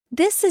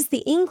This is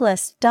the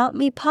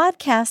Englist.me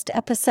podcast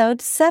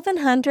episode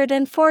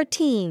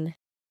 714.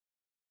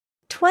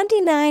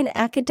 29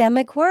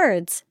 academic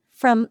words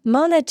from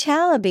Mona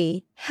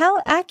Chalabi. How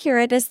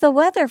accurate is the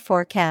weather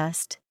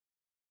forecast?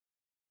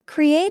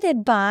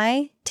 Created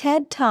by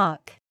TED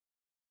Talk.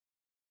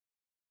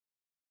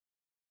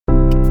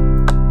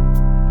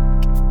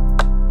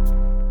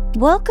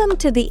 Welcome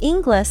to the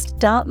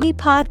Englist.me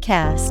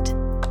podcast.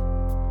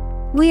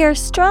 We are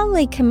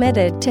strongly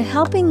committed to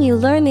helping you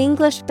learn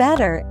English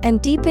better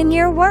and deepen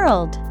your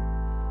world.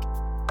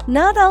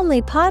 Not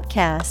only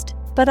podcast,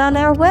 but on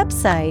our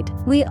website,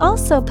 we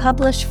also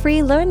publish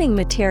free learning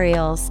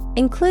materials,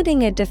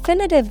 including a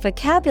definitive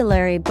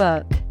vocabulary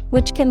book,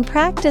 which can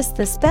practice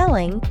the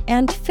spelling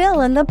and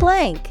fill in the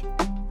blank.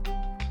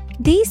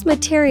 These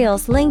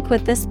materials link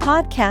with this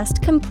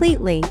podcast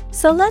completely,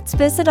 so let's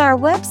visit our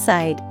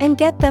website and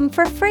get them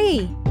for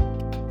free.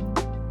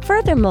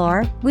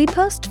 Furthermore, we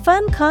post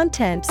fun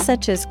content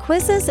such as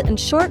quizzes and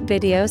short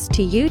videos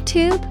to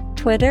YouTube,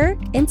 Twitter,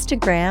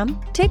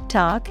 Instagram,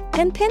 TikTok,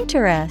 and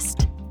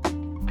Pinterest.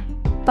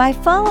 By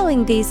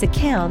following these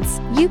accounts,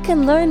 you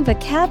can learn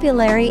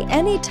vocabulary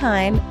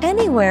anytime,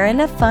 anywhere in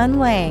a fun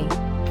way.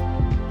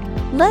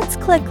 Let's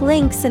click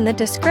links in the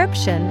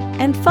description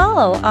and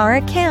follow our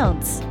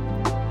accounts.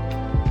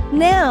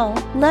 Now,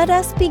 let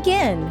us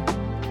begin.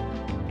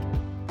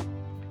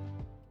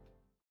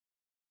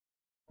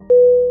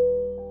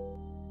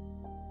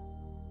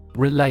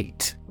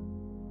 Relate.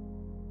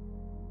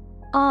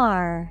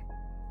 R-E-L-A-T-E.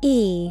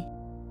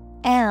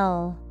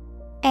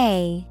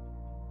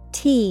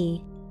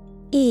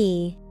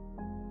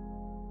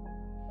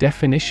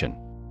 Definition: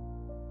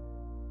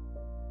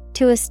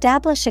 To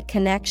establish a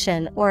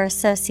connection or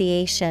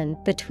association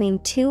between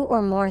two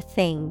or more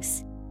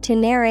things, to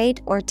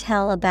narrate or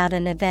tell about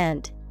an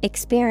event,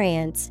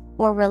 experience,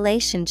 or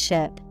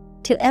relationship,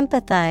 to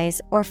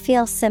empathize or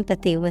feel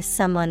sympathy with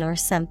someone or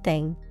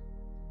something.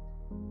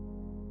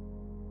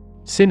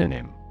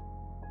 Synonym: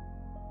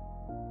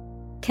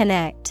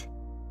 Connect,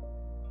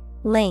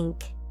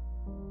 link,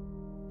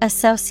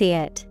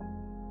 associate.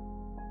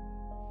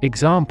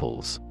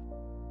 Examples: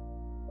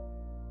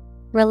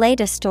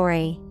 Relate a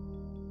story.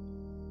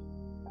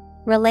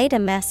 Relate a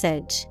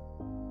message.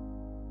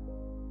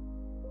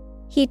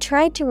 He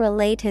tried to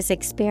relate his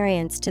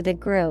experience to the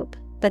group,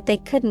 but they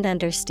couldn't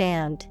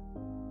understand.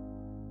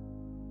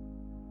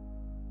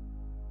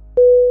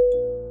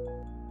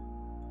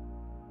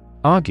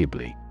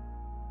 Arguably.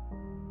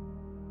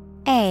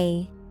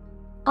 A-R-G-U-A-B-L-Y.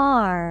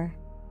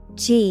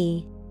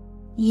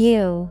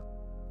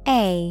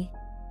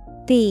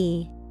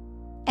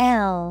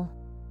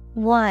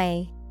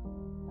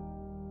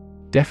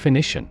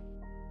 Definition: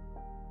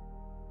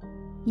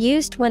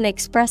 Used when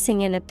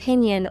expressing an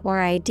opinion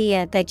or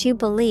idea that you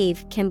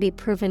believe can be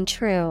proven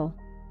true.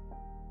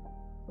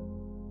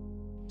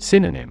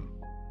 Synonym: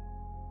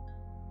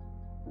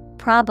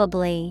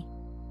 Probably,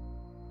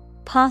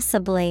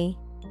 possibly.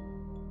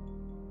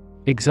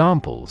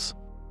 Examples: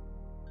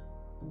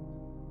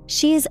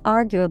 She is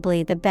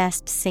arguably the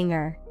best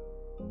singer.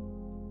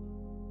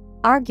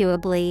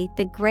 Arguably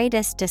the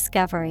greatest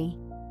discovery.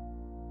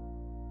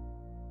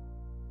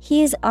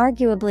 He is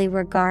arguably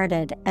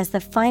regarded as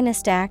the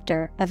finest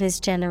actor of his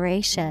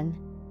generation.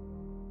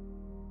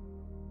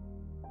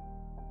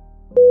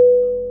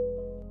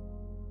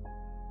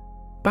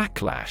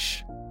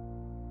 Backlash.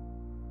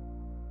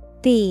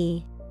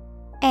 B-A-C-K-L-A-S-H.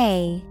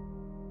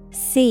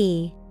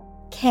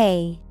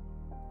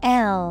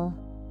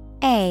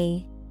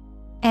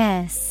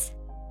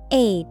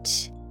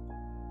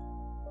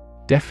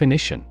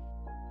 Definition: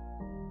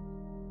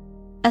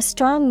 A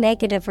strong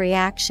negative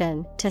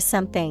reaction to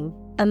something,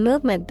 a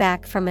movement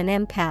back from an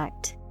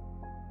impact.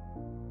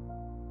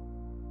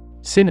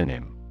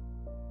 Synonym: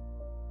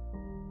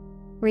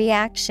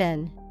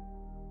 Reaction,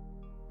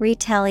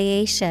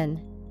 retaliation,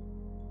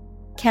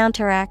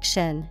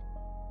 counteraction.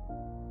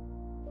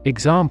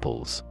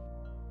 Examples: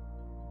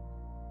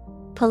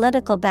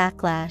 Political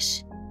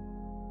backlash.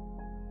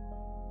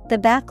 The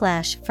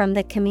backlash from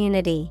the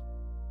community.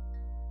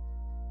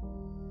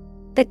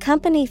 The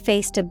company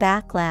faced a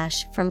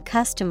backlash from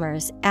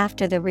customers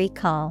after the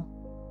recall.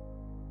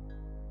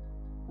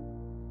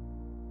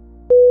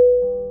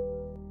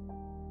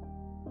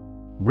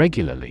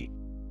 Regularly.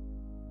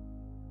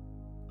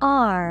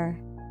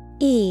 R-E-G-U-L-A-R-L-Y.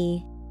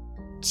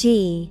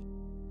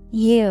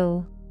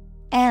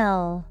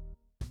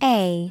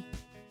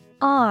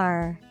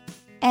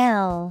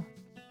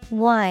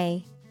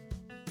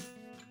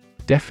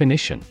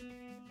 Definition: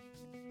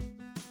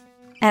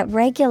 At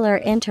regular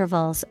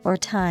intervals or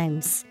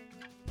times.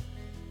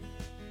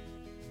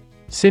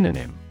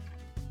 Synonym: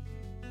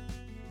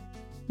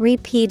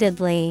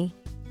 Repeatedly,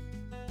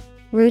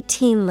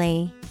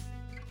 routinely,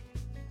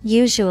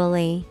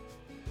 usually.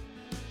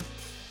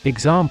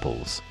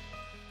 Examples: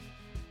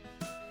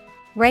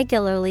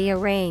 Regularly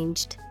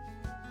arranged.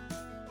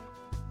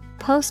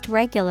 Post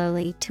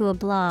regularly to a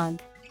blog.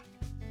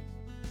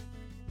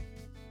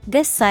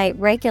 This site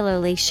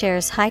regularly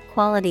shares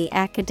high-quality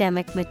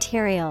academic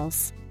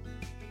materials.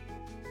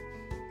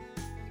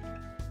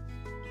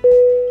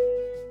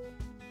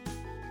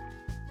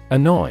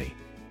 Annoy.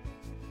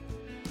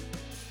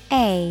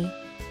 A-N-N-O-Y.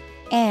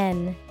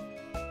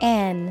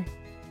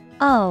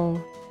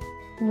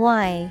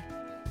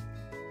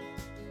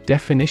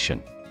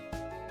 Definition.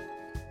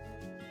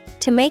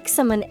 To make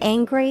someone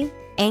angry,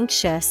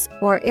 anxious,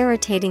 or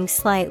irritating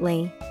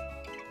slightly.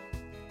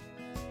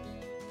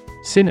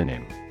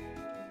 Synonym.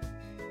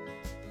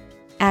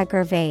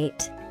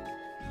 Aggravate,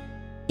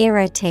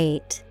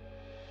 irritate,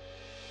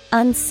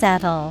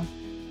 unsettle.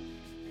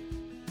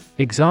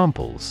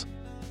 Examples.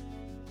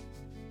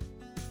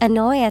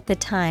 Annoy at the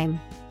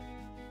time.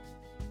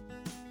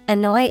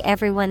 Annoy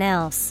everyone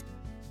else.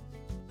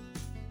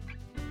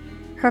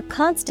 Her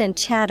constant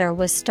chatter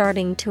was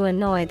starting to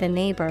annoy the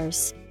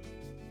neighbors.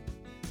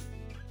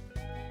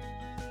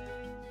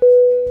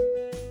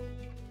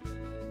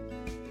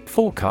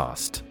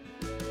 Forecast.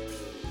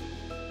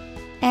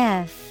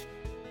 F-O-R-E-C-A-S-T.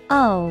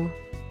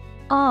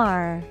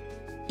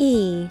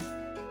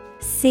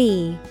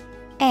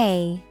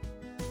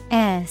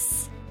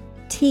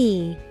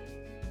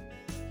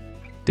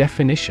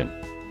 Definition.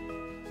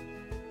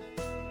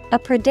 A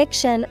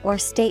prediction or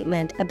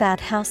statement about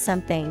how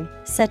something,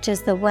 such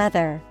as the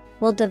weather,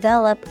 will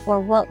develop or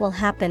what will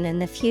happen in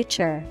the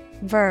future.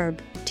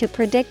 Verb, to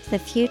predict the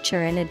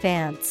future in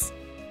advance.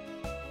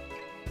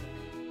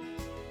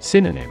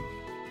 Synonym.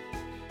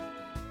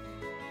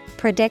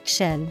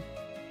 Prediction,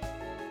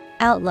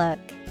 outlook.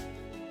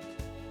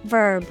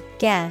 Verb,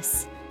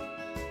 guess.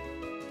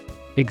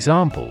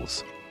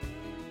 Examples.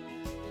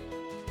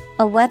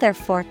 A weather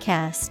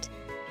forecast.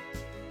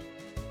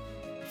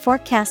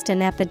 Forecast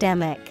an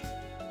epidemic.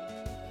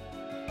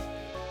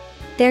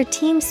 Their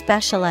team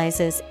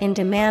specializes in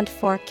demand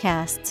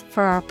forecasts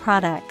for our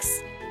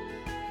products.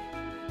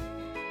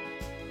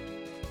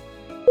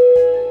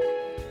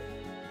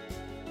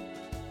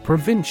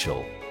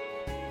 Provincial.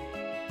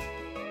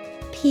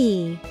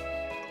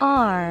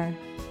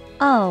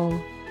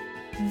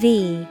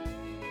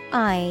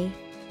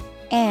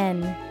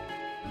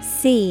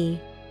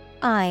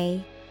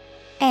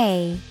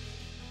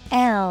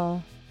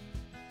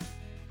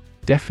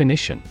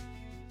 Definition.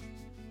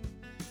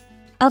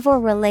 Of or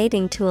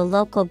relating to a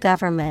local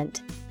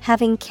government,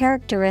 having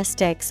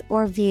characteristics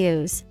or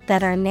views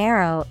that are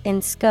narrow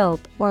in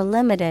scope or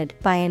limited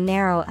by a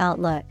narrow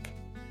outlook.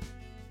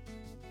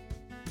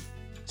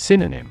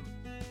 Synonym.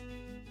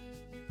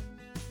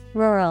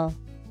 Rural,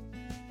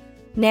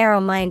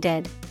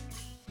 narrow-minded,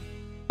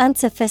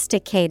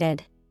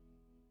 unsophisticated.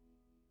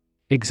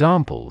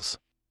 Examples.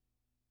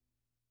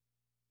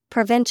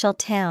 Provincial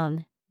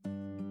town.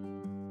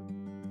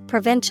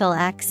 Provincial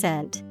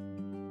accent.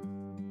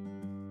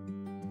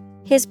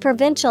 His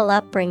provincial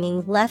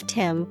upbringing left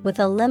him with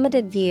a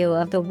limited view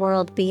of the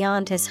world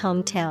beyond his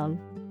hometown.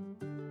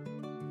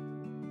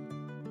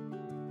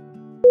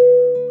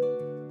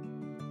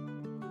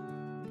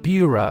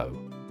 Bureau.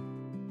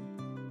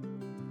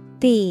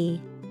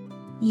 B-U-R-E-A-U.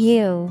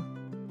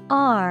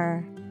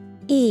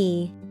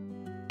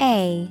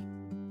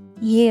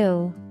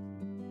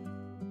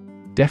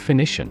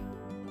 Definition.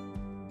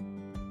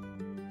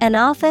 An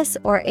office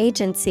or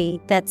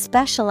agency that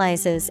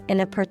specializes in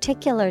a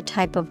particular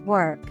type of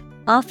work,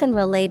 often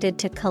related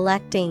to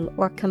collecting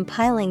or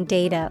compiling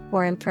data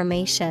or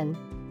information.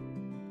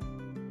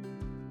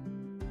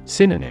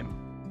 Synonym.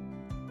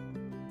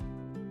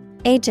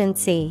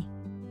 Agency,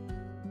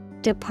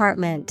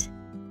 department,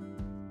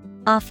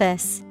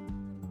 office.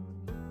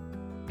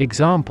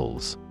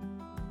 Examples.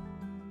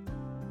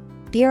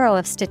 Bureau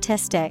of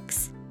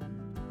Statistics.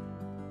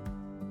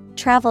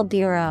 Travel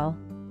Bureau.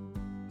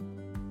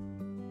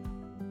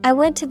 I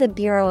went to the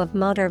Bureau of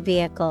Motor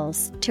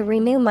Vehicles to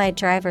renew my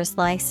driver's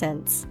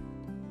license.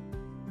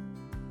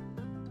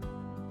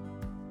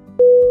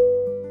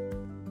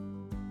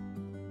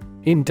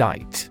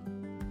 Indict.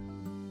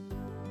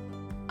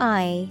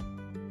 I-N-D-I-C-T.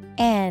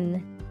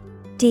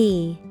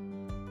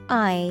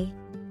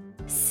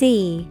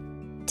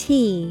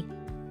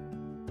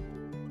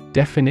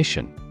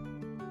 Definition.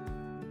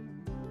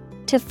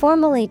 To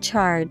formally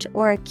charge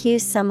or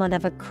accuse someone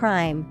of a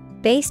crime,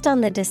 based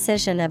on the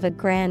decision of a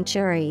grand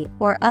jury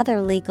or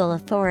other legal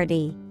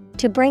authority,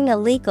 to bring a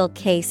legal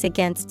case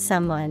against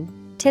someone,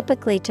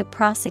 typically to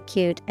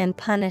prosecute and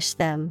punish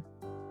them.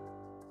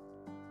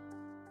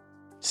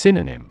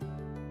 Synonym.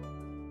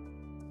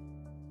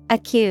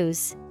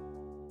 Accuse,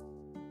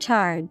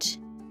 charge,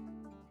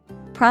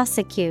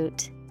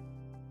 prosecute.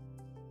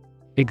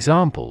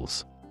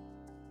 Examples.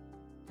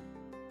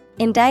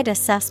 Indict a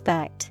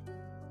suspect.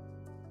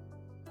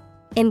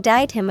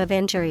 Indict him of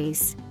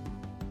injuries.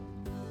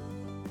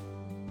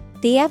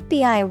 The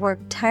FBI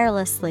worked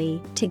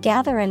tirelessly to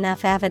gather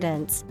enough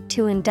evidence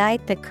to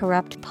indict the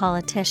corrupt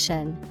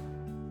politician.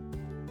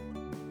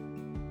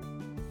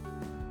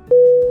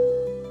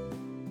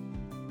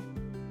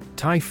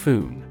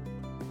 Typhoon.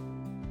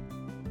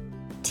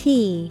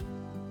 T-Y-P-H-O-O-N.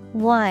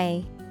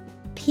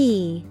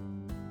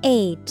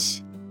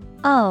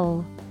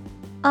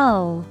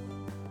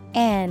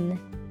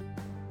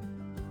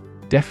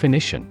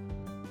 Definition.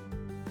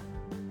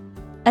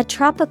 A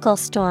tropical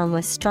storm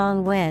with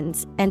strong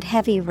winds and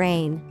heavy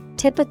rain,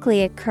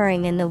 typically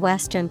occurring in the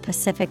western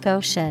Pacific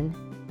Ocean.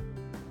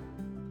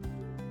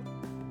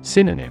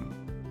 Synonym: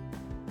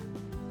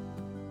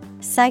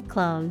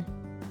 Cyclone,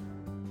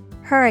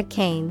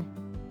 hurricane,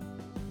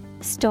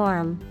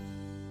 storm.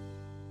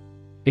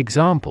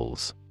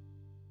 Examples: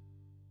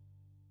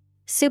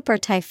 Super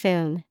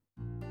typhoon,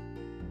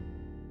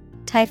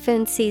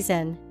 typhoon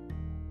season.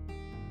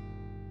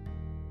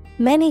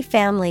 Many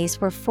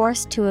families were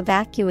forced to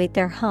evacuate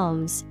their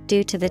homes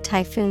due to the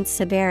typhoon's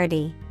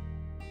severity.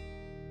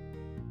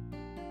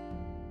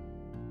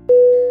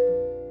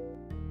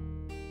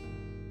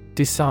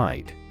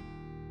 Decide.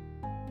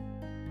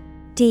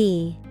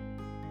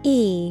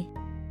 D-E-C-I-D-E.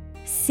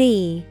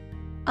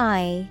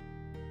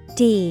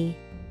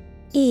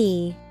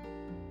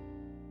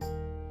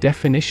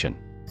 Definition: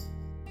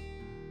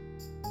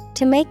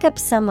 To make up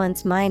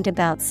someone's mind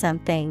about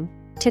something,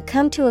 to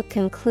come to a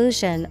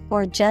conclusion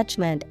or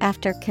judgment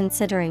after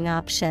considering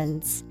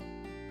options.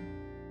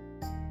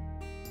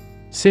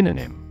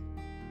 Synonym: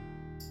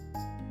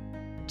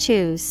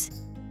 Choose,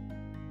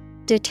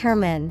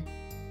 determine,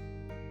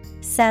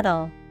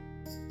 settle.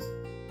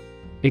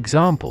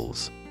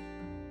 Examples: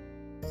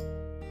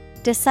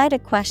 Decide a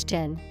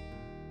question.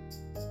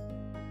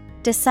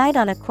 Decide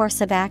on a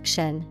course of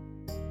action.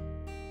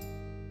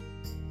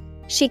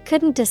 She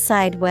couldn't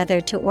decide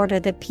whether to order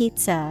the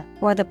pizza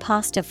or the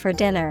pasta for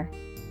dinner.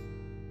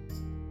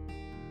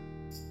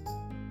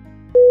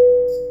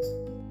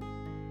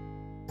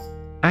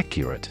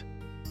 Accurate.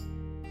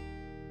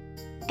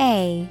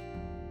 A-C-C-U-R-A-T-E.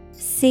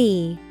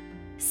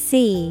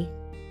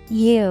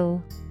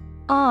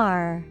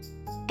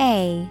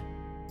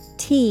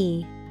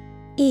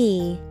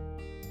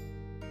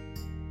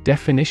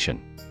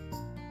 Definition: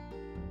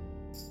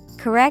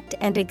 Correct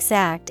and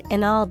exact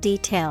in all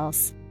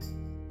details.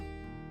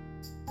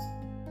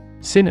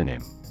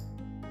 Synonym: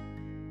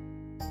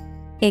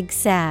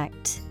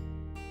 Exact,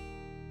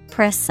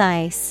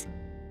 precise,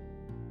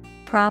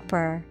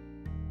 proper.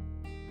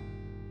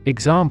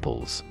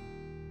 Examples: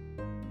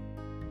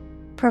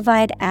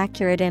 Provide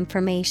accurate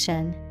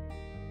information.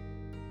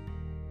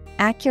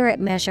 Accurate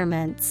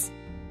measurements.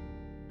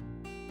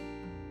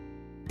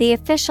 The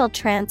official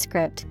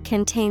transcript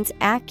contains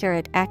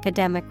accurate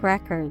academic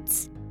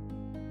records.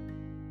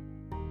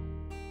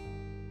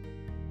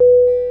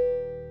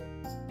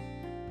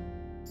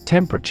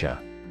 Temperature.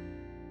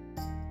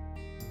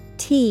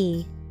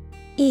 T-E-M-P-E-R-A-T-U-R-E.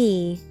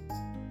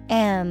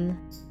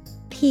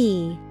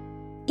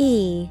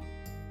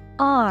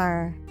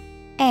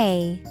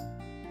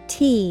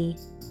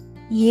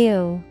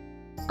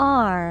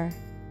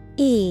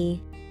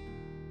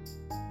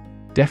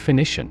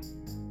 Definition: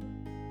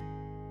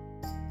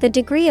 The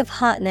degree of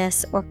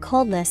hotness or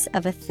coldness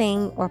of a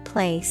thing or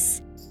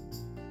place.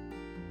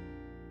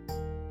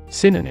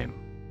 Synonym: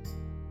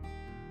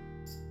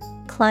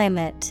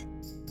 Climate,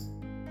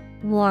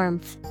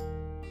 warmth,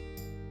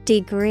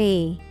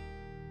 degree.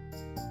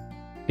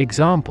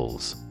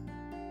 Examples: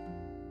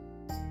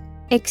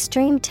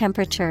 Extreme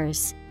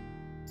temperatures.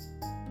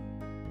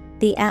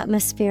 The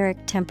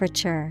atmospheric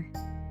temperature.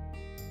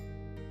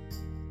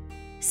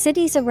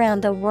 Cities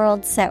around the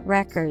world set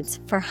records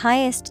for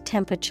highest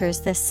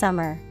temperatures this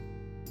summer.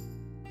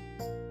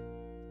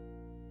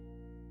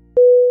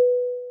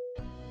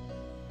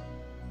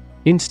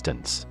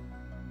 Instance.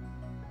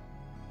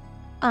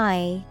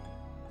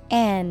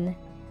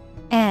 I-N-S-T-A-N-C-E.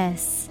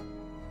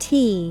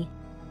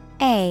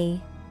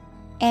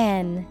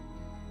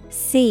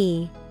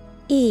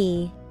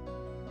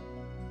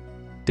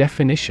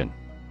 Definition: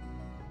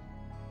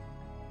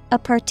 A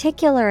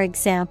particular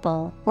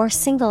example or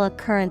single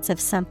occurrence of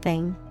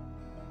something.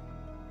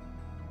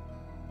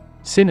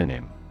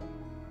 Synonym: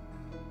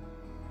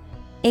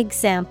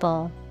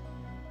 Example,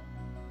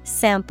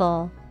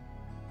 sample,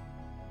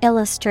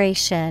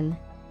 illustration.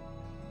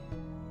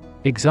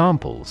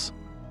 Examples: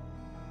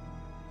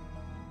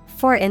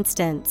 For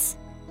instance.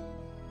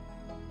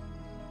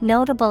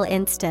 Notable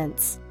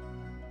instance.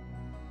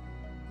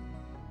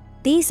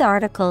 These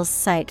articles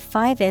cite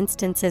 5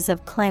 instances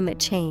of climate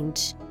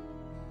change.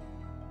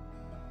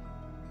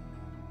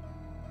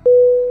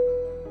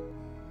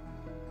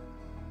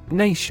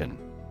 Nation.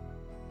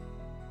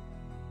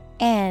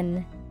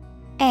 N-A-T-I-O-N.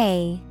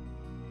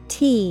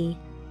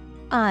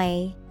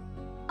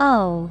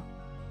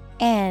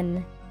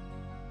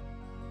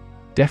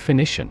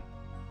 Definition: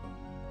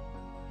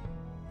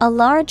 A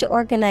large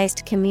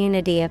organized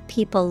community of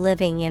people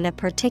living in a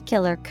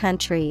particular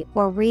country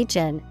or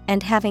region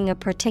and having a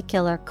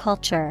particular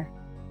culture.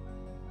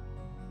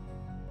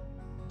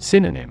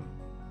 Synonym: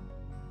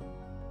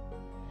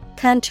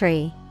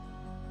 Country,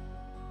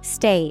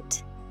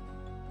 state,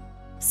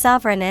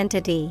 sovereign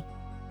entity.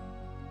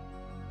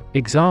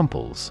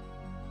 Examples: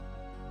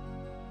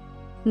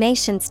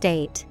 Nation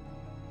state.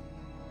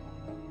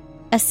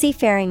 A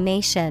seafaring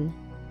nation.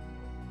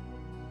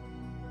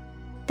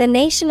 The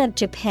nation of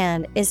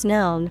Japan is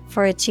known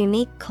for its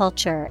unique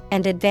culture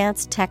and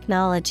advanced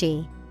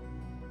technology.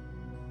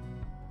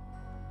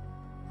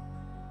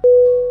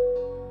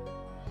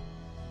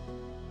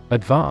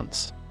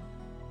 Advance.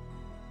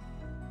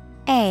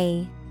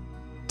 A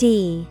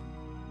D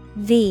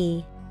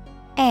V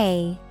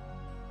A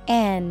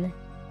N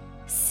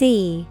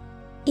C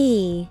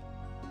E.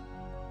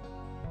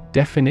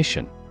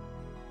 Definition: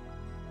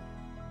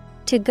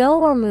 To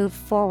go or move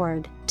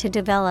forward, to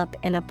develop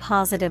in a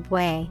positive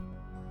way.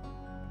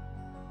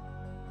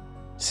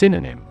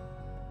 Synonym: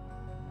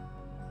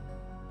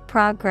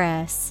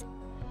 Progress,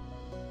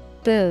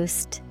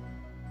 boost,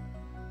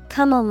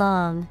 come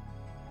along.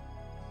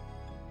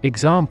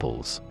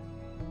 Examples: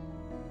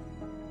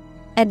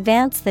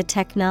 Advance the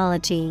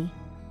technology.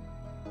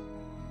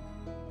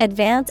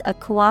 Advance a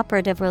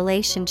cooperative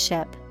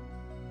relationship.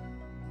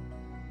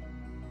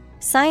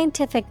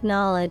 Scientific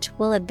knowledge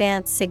will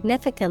advance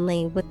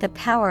significantly with the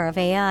power of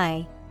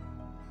AI.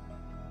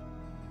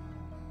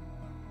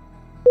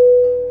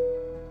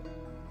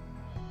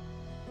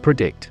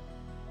 Predict: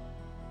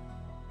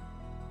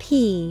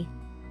 P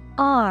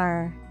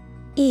R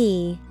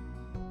E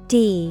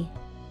D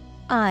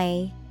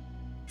I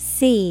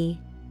C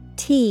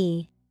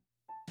T.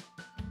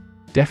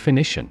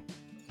 Definition: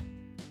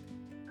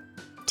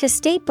 To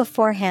state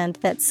beforehand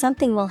that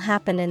something will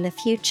happen in the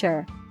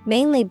future,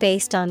 mainly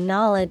based on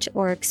knowledge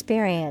or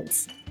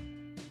experience.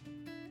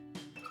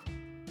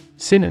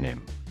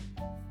 Synonym: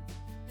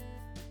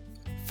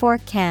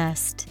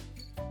 Forecast,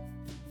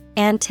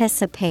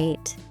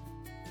 anticipate,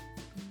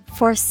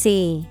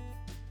 foresee.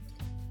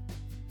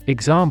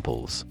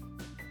 Examples: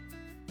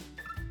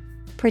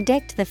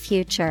 Predict the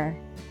future.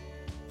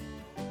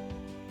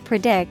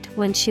 Predict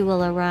when she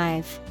will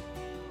arrive.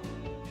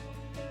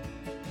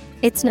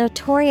 It's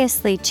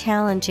notoriously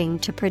challenging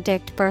to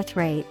predict birth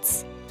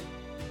rates.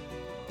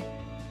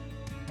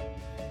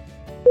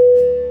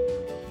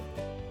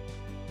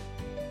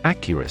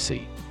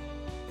 Accuracy: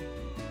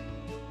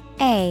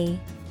 A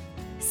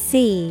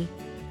C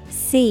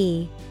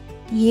C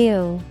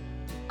U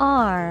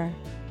R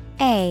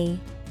A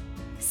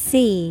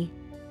C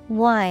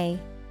Y.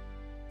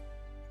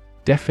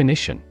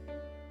 Definition: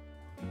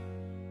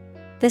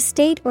 The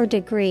state or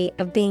degree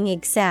of being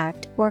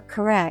exact or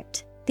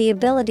correct, the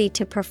ability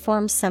to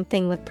perform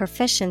something with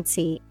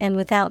proficiency and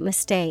without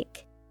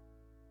mistake.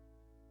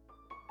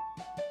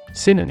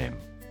 Synonym: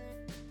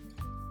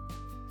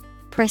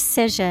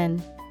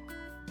 Precision,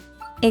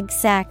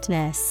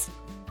 exactness,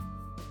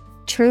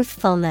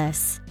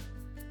 truthfulness.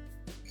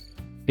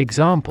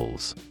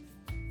 Examples: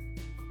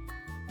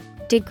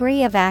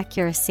 Degree of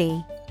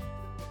accuracy.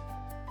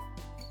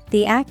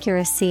 The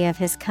accuracy of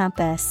his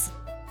compass.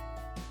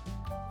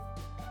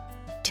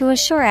 To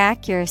assure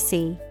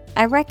accuracy,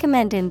 I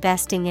recommend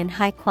investing in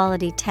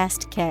high-quality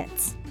test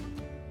kits.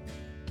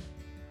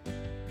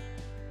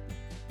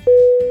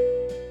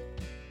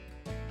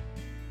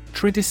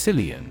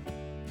 Tridecillion.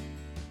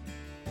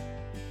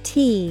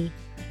 T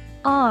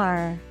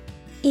R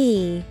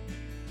E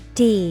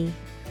D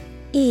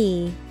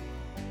E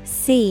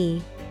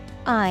C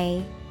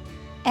I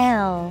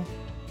L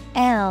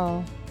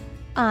L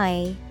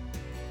I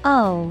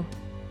O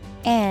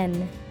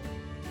N.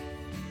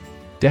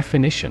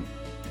 Definition: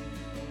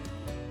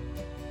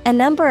 A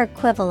number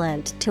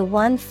equivalent to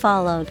 1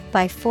 followed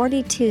by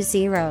 42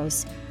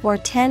 zeros, or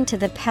 10 to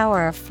the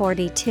power of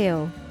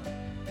 42.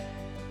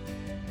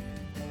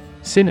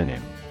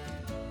 Synonym: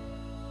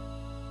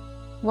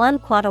 1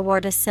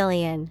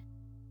 quattuordecillion,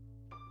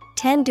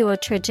 10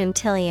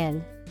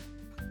 duotrigentillion.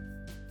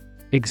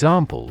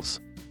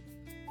 Examples: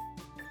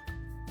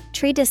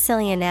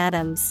 Tridecillion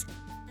atoms.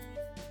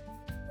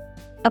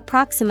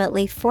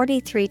 Approximately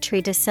 43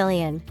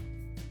 tridecillion.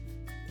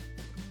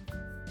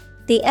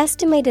 The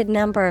estimated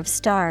number of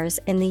stars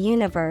in the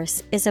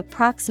universe is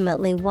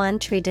approximately 1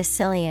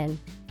 tridecillion.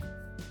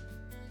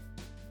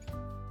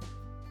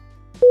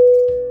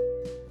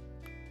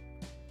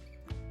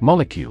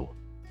 Molecule.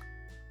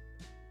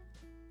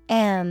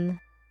 M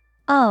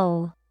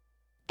O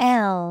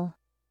L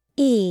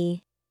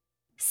E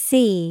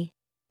C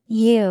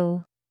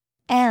U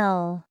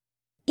L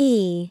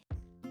E.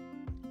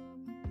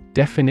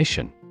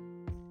 Definition: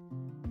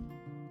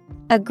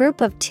 A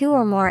group of 2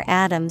 or more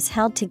atoms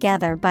held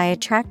together by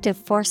attractive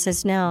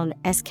forces known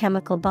as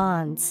chemical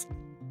bonds.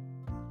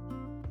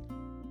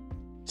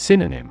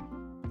 Synonym: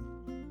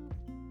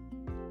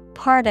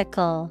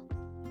 Particle,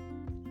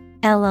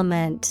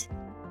 element,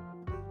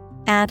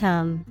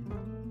 atom.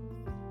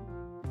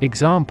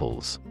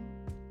 Examples: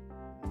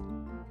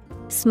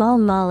 Small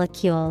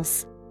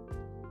molecules.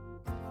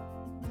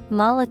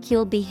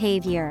 Molecule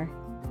behavior.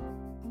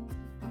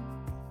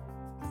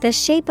 The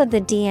shape of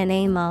the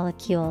DNA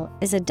molecule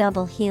is a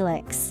double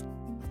helix.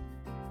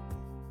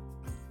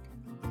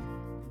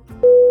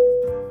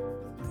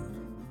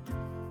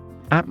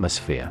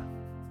 Atmosphere.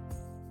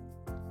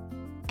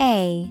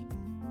 A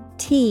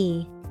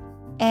T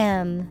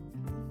M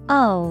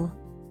O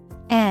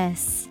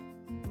S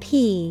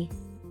P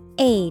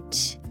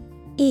H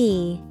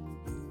E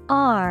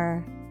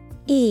R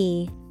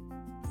E.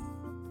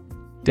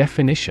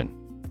 Definition: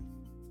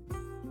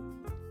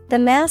 The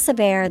mass of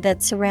air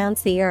that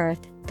surrounds the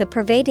earth, the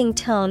pervading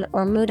tone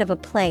or mood of a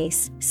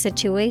place,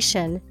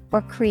 situation,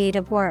 or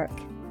creative work.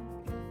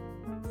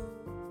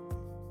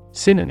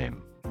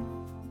 Synonym: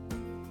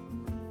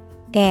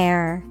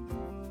 air,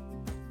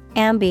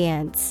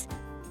 ambience,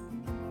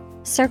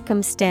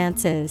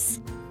 circumstances.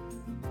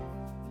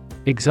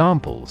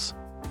 Examples: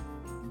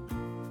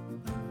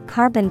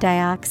 Carbon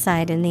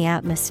dioxide in the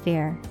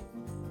atmosphere.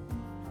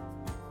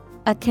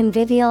 A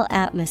convivial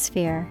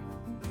atmosphere.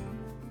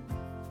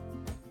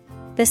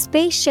 The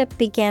spaceship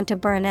began to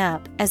burn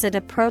up as it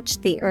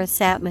approached the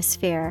Earth's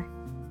atmosphere.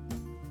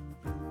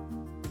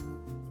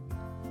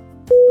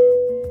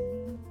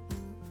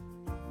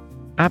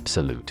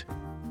 Absolute.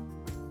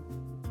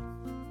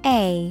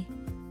 A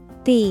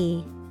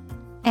B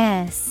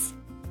S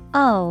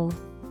O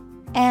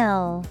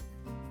L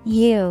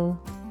U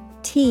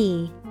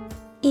T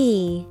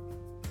E.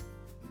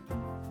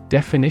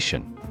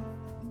 Definition: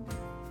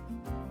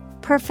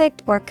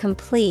 Perfect or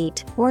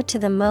complete, or to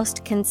the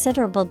most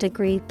considerable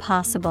degree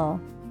possible.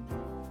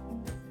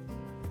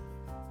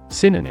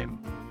 Synonym: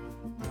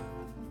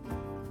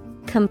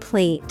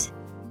 Complete,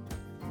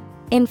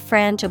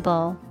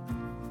 infrangible,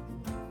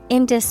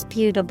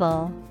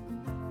 indisputable.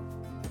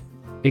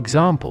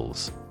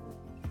 Examples: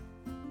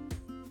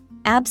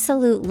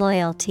 Absolute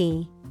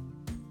loyalty.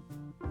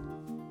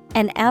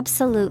 An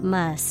absolute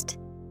must.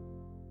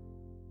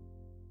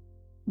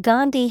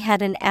 Gandhi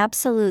had an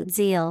absolute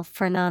zeal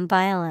for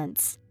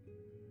nonviolence.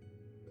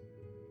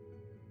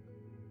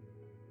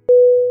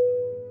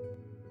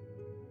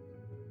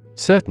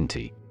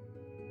 Certainty.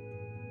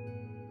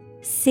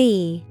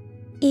 C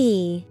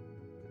E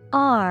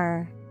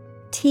R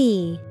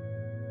T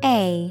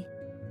A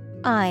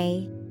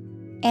I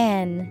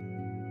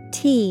N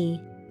T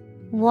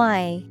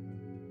Y.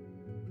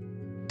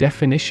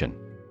 Definition: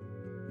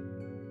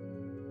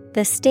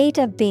 The state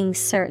of being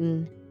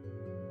certain.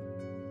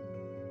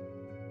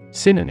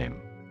 Synonym: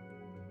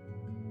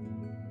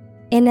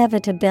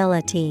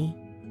 Inevitability,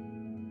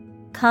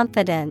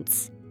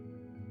 confidence,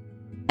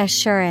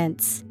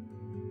 assurance.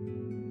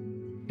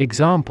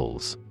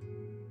 Examples: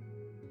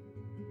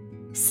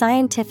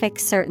 Scientific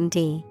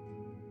certainty.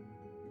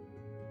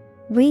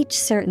 Reach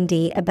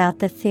certainty about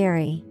the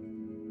theory.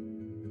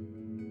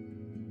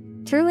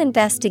 Through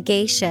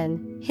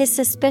investigation, his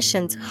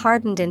suspicions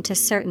hardened into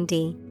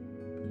certainty.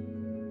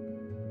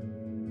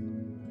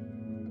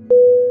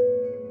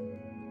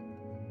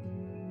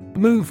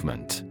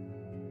 Movement.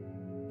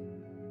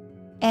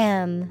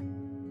 M-O-V-E-M-E-N-T.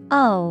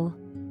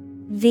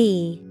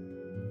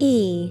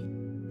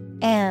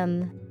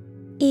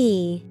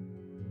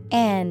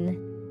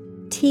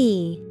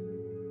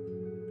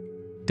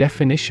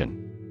 Definition: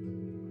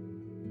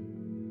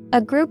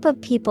 A group of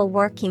people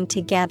working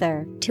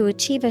together to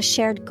achieve a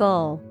shared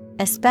goal,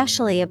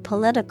 especially a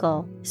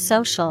political,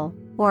 social,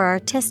 or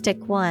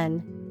artistic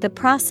one, the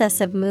process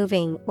of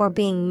moving or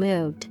being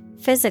moved,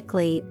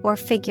 physically or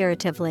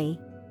figuratively.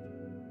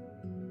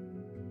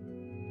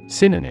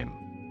 Synonym: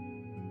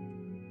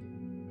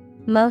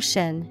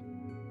 Motion,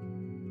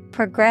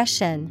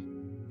 progression,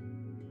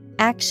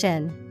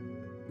 action.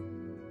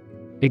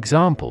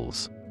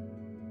 Examples: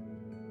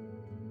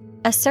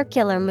 A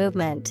circular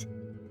movement.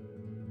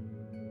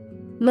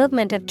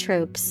 Movement of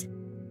troops.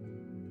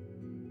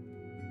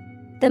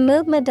 The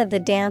movement of the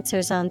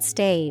dancers on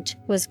stage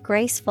was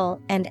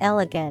graceful and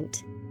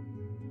elegant.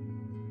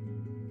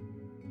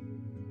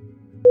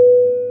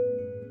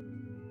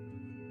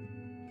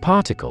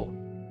 Particle.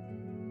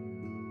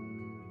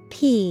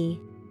 P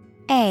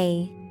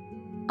A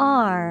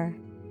R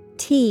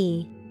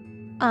T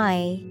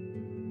I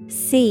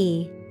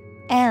C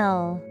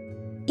L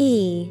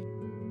E.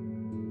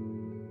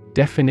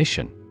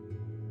 Definition: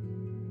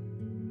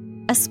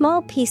 A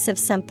small piece of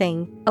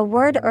something, a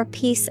word or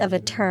piece of a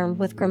term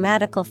with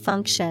grammatical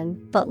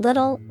function, but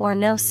little or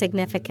no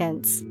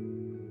significance.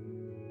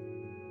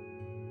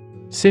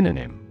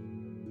 Synonym: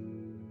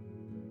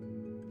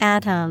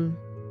 Atom,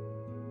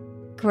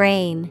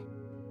 grain,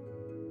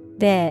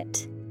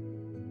 bit.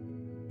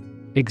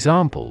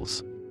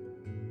 Examples: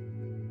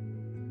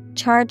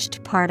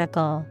 Charged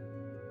particle.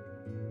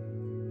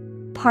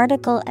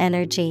 Particle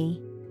energy.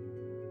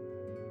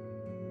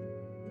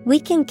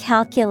 We can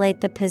calculate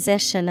the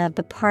position of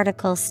the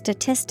particle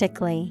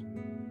statistically.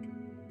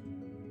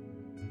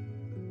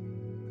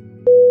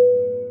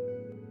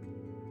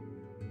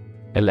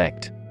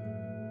 Elect.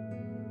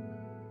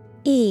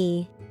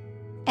 E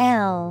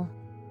L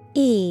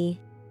E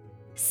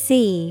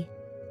C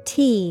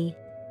T.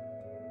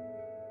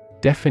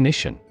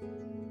 Definition: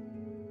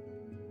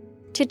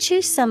 To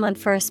choose someone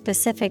for a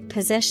specific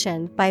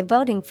position by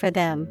voting for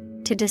them,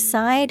 to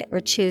decide or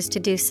choose to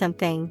do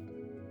something.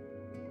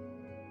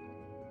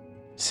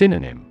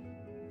 Synonym: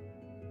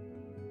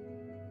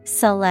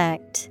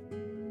 Select,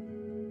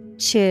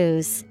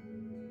 choose,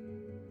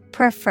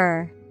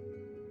 prefer.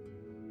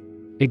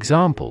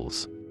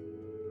 Examples: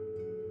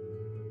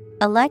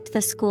 Elect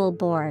the school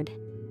board.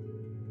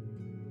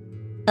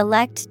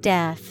 Elect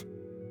death.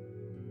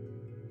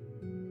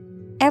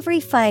 Every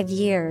 5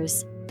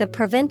 years, the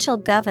provincial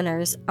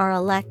governors are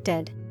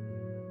elected.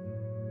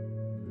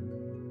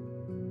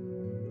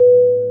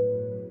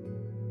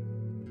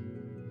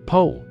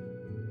 Pole.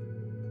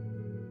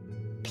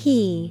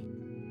 P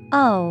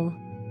O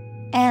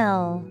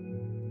L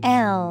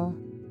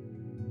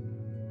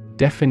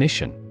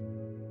Definition: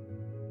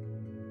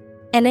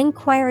 An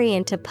inquiry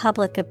into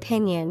public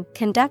opinion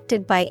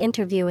conducted by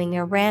interviewing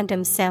a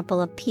random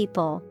sample of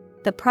people,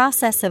 the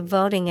process of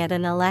voting at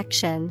an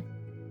election.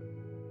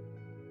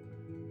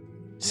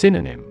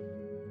 Synonym: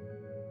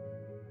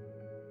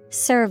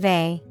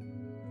 Survey,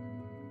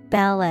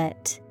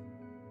 ballot,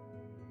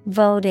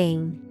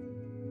 voting.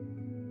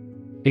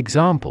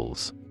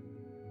 Examples: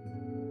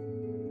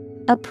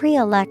 A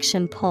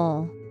pre-election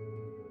poll.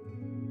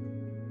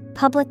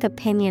 Public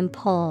opinion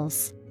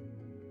polls.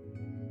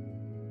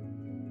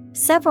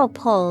 Several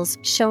polls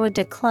show a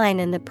decline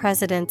in the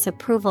president's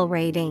approval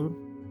rating.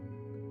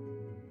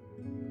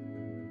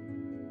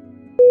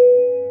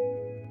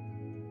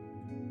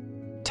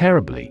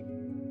 Terribly.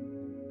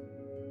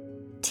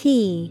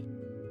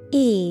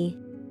 Terribly.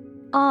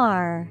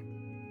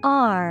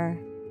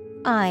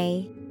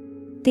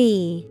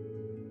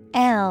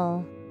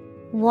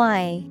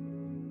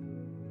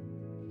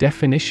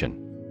 Definition: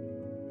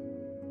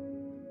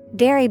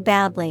 Very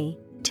badly,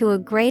 to a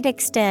great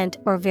extent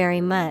or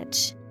very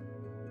much.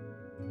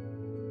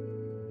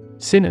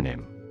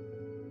 Synonym: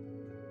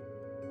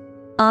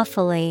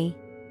 Awfully,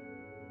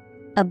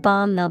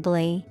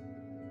 abominably,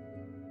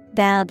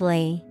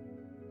 badly.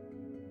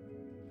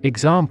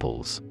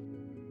 Examples: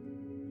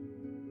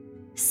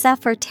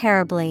 Suffer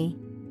terribly.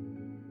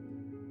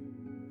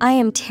 I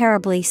am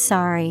terribly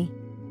sorry.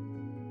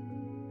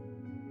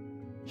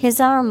 His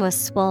arm was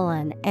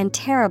swollen and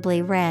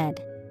terribly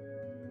red.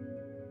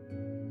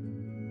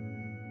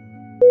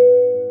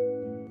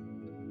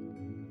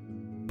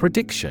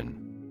 Prediction.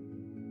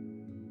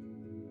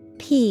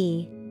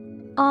 Prediction.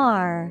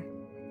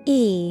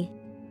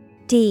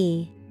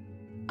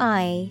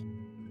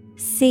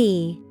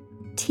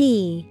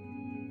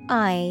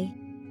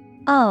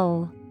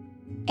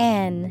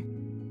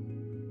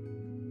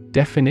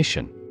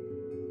 Definition: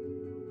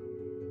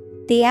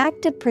 The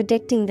act of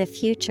predicting the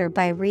future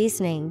by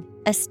reasoning,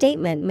 a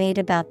statement made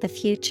about the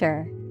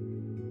future.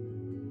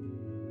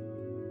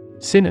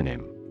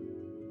 Synonym: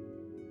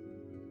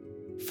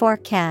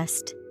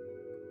 Forecast,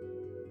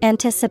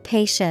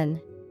 anticipation,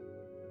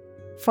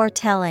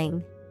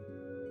 foretelling.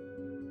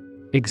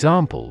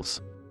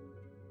 Examples: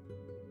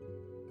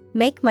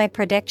 Make my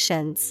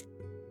predictions.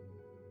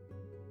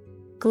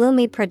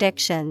 Gloomy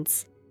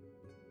predictions.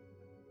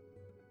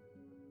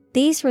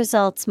 These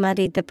results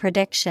muddied the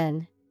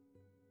prediction.